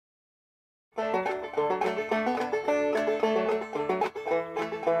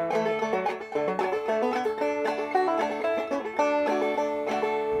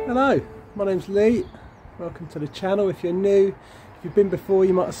Hello, my name's Lee. Welcome to the channel. If you're new, if you've been before,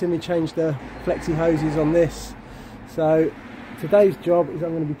 you might have seen me change the flexi hoses on this. So today's job is I'm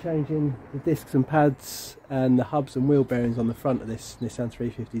going to be changing the discs and pads and the hubs and wheel bearings on the front of this Nissan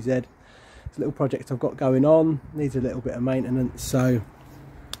 350Z. It's a little project I've got going on, needs a little bit of maintenance, so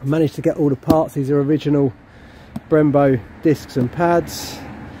I managed to get all the parts. These are original Brembo discs and pads,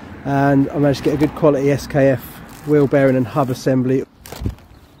 and I managed to get a good quality SKF wheel bearing and hub assembly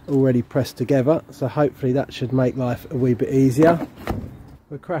already pressed together, so hopefully that should make life a wee bit easier.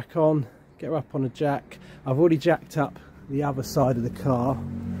 We'll crack on, get her up on a jack. I've already jacked up the other side of the car,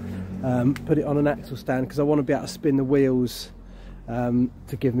 put it on an axle stand because I want to be able to spin the wheels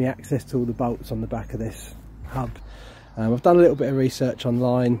to give me access to all the bolts on the back of this hub. I've done a little bit of research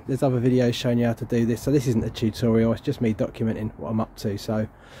online. There's other videos showing you how to do this, so this isn't a tutorial, it's just me documenting what I'm up to. So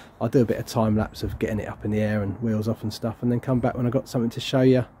I'll do a bit of time lapse of getting it up in the air and wheels off and stuff, and then come back when I've got something to show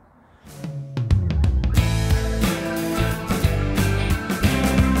you.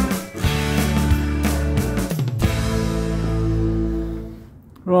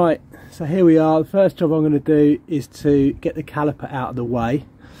 Right, so here we are. The first job I'm going to do is to get the caliper out of the way.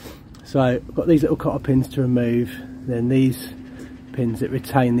 So I've got these little cotter pins to remove, then these pins that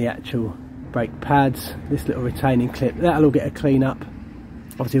retain the actual brake pads, this little retaining clip, that'll all get a clean up.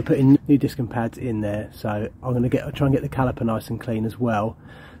 Obviously we're putting new disc and pads in there, so I'm going to try and get the caliper nice and clean as well.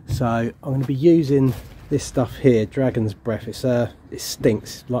 So I'm going to be using this stuff here, Dragon's Breath. It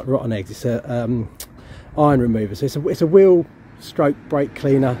stinks like rotten eggs. It's a iron remover, so it's a wheel stroke brake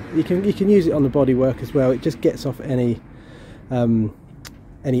cleaner. You can use it on the bodywork as well. It just gets off any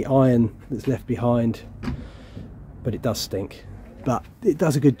iron that's left behind, but it does stink, but it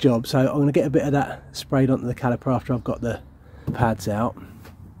does a good job. So I'm going to get a bit of that sprayed onto the caliper after I've got the pads out,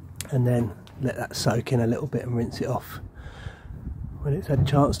 and then let that soak in a little bit and rinse it off when it's had a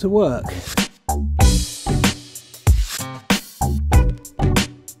chance to work.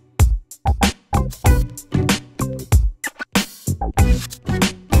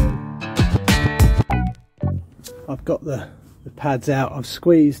 I've got the pads out, I've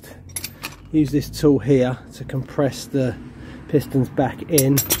used this tool here to compress the pistons back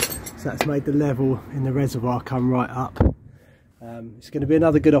in, so that's made the level in the reservoir come right up. It's going to be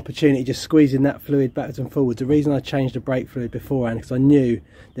another good opportunity just squeezing that fluid backwards and forwards. The reason I changed the brake fluid beforehand because I knew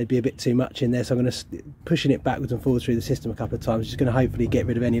there'd be a bit too much in there, so I'm going to pushing it backwards and forwards through the system a couple of times, just going to hopefully get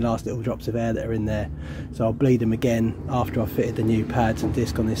rid of any last little drops of air that are in there. So I'll bleed them again after I've fitted the new pads and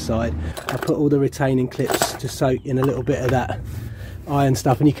disc on this side. I put all the retaining clips to soak in a little bit of that iron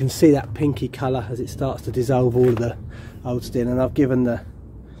stuff, and you can see that pinky colour as it starts to dissolve all of the old steel, and I've given the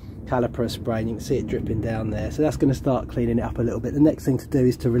caliper a spray and you can see it dripping down there, so that's going to start cleaning it up a little bit. The next thing to do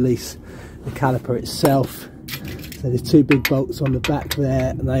is to release the caliper itself. So there's two big bolts on the back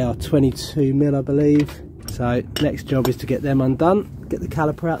there, and they are 22mm I believe. So next job is to get them undone, get the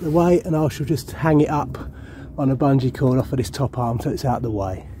caliper out of the way, and I shall just hang it up on a bungee cord off of this top arm so it's out of the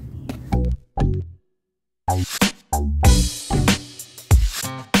way.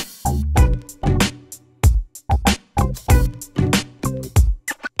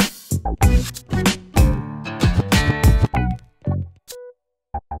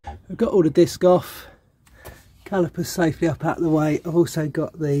 I've got all the disc off, caliper's safely up out of the way. I've also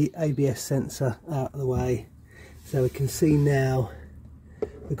got the ABS sensor out of the way, so we can see now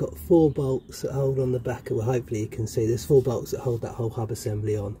we've got 4 bolts that hold on the back of, well, hopefully you can see there's 4 bolts that hold that whole hub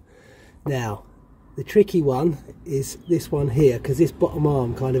assembly on. Now the tricky one is this one here, because this bottom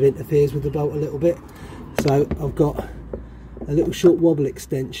arm kind of interferes with the bolt a little bit, so I've got a little short wobble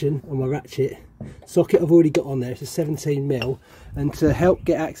extension on my ratchet socket I've already got on there. It's a 17mm, and to help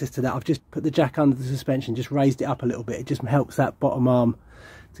get access to that I've just put the jack under the suspension, just raised it up a little bit. It just helps that bottom arm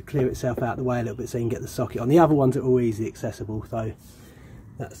to clear itself out of the way a little bit so you can get the socket on. The other ones are all easily accessible, so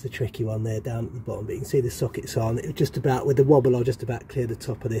that's the tricky one there down at the bottom, but you can see the socket's on. It just about, with the wobble, I'll just about clear the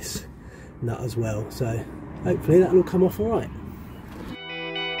top of this nut as well, so hopefully that'll all come off alright.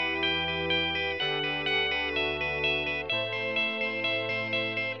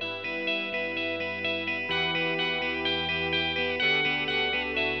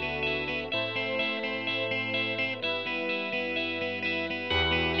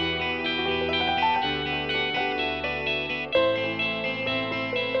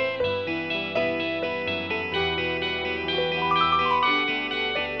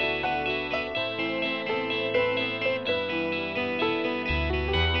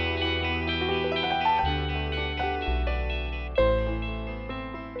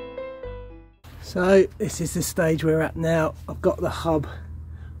 So this is the stage we're at now. I've got the hub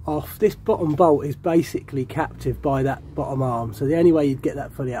off. This bottom bolt is basically captive by that bottom arm, so the only way you'd get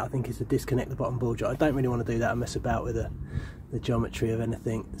that fully out, I think, is to disconnect the bottom ball joint. I don't really want to do that and mess about with the geometry of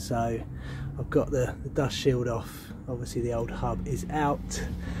anything. So I've got the dust shield off. Obviously the old hub is out,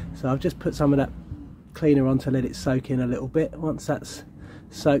 so I've just put some of that cleaner on to let it soak in a little bit. Once that's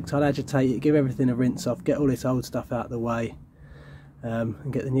soaked, I'll agitate it, give everything a rinse off, get all this old stuff out of the way,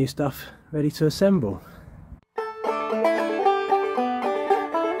 and get the new stuff ready to assemble.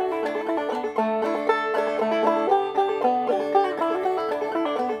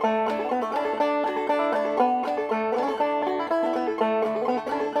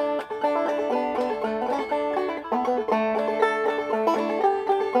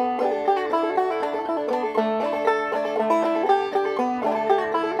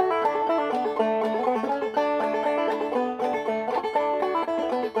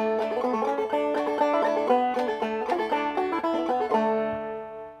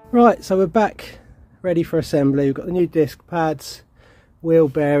 Right, so we're back ready for assembly. We've got the new disc pads, wheel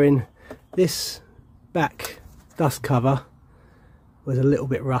bearing. This back dust cover was a little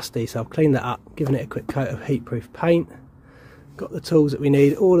bit rusty, so I've cleaned that up, given it a quick coat of heat-proof paint. Got the tools that we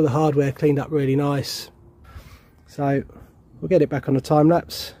need, all of the hardware cleaned up really nice. So we'll get it back on the time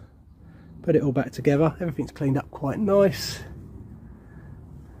lapse, put it all back together. Everything's cleaned up quite nice,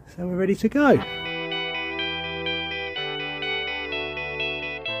 so we're ready to go.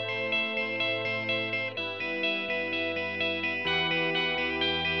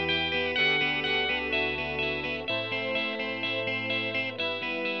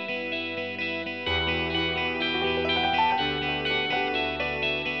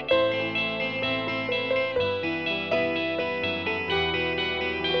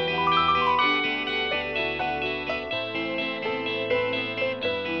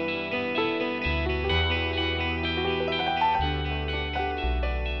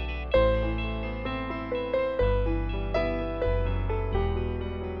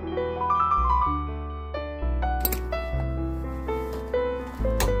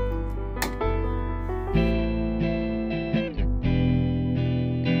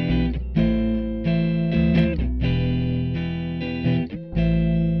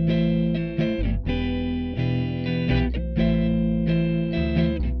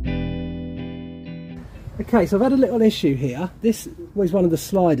 Okay, so I've had a little issue here. This was one of the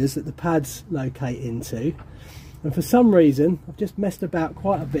sliders that the pads locate into, and for some reason I've just messed about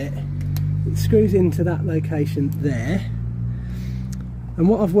quite a bit. It screws into that location there, and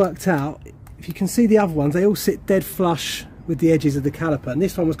what I've worked out, if you can see the other ones, they all sit dead flush with the edges of the caliper, and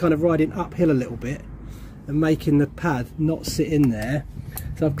this one was kind of riding uphill a little bit and making the pad not sit in there.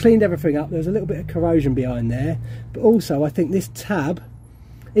 So I've cleaned everything up. There's a little bit of corrosion behind there, but also I think this tab,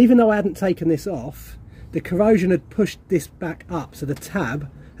 even though I hadn't taken this off, the corrosion had pushed this back up, so the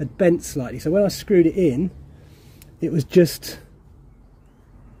tab had bent slightly. So when I screwed it in, it was just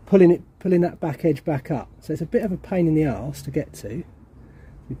pulling that back edge back up. So it's a bit of a pain in the arse to get to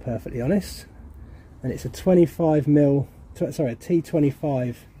be perfectly honest. And it's a 25mm, sorry, a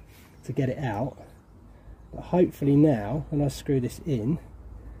T25 to get it out. But hopefully now, when I screw this in,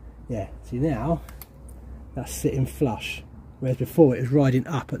 yeah, see now, that's sitting flush. Whereas before it was riding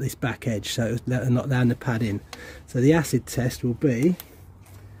up at this back edge, so it was not allowing the pad in. So the acid test will be,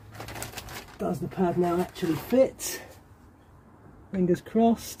 does the pad now actually fit? Fingers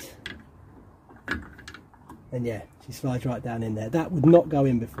crossed. And yeah, she slides right down in there. That would not go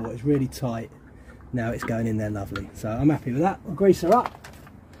in before, it's really tight. Now it's going in there lovely. So I'm happy with that. I'll grease her up,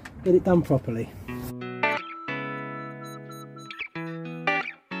 get it done properly.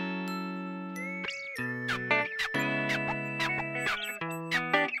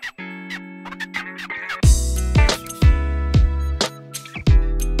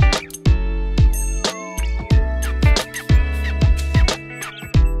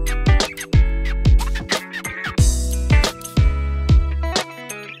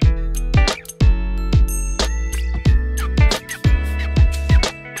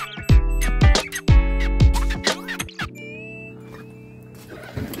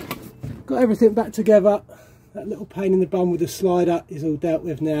 Got everything back together. That little pain in the bum with the slider is all dealt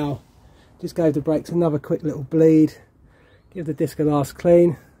with now. Just gave the brakes another quick little bleed, give the disc a last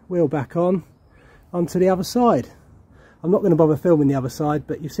clean, wheel back onto the other side. I'm not going to bother filming the other side,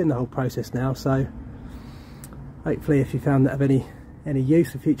 but you've seen the whole process now, so hopefully if you found that of any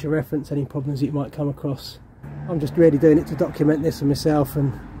use for future reference, any problems that you might come across, I'm just really doing it to document this for myself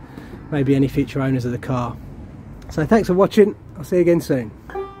and maybe any future owners of the car. So thanks for watching, I'll see you again soon.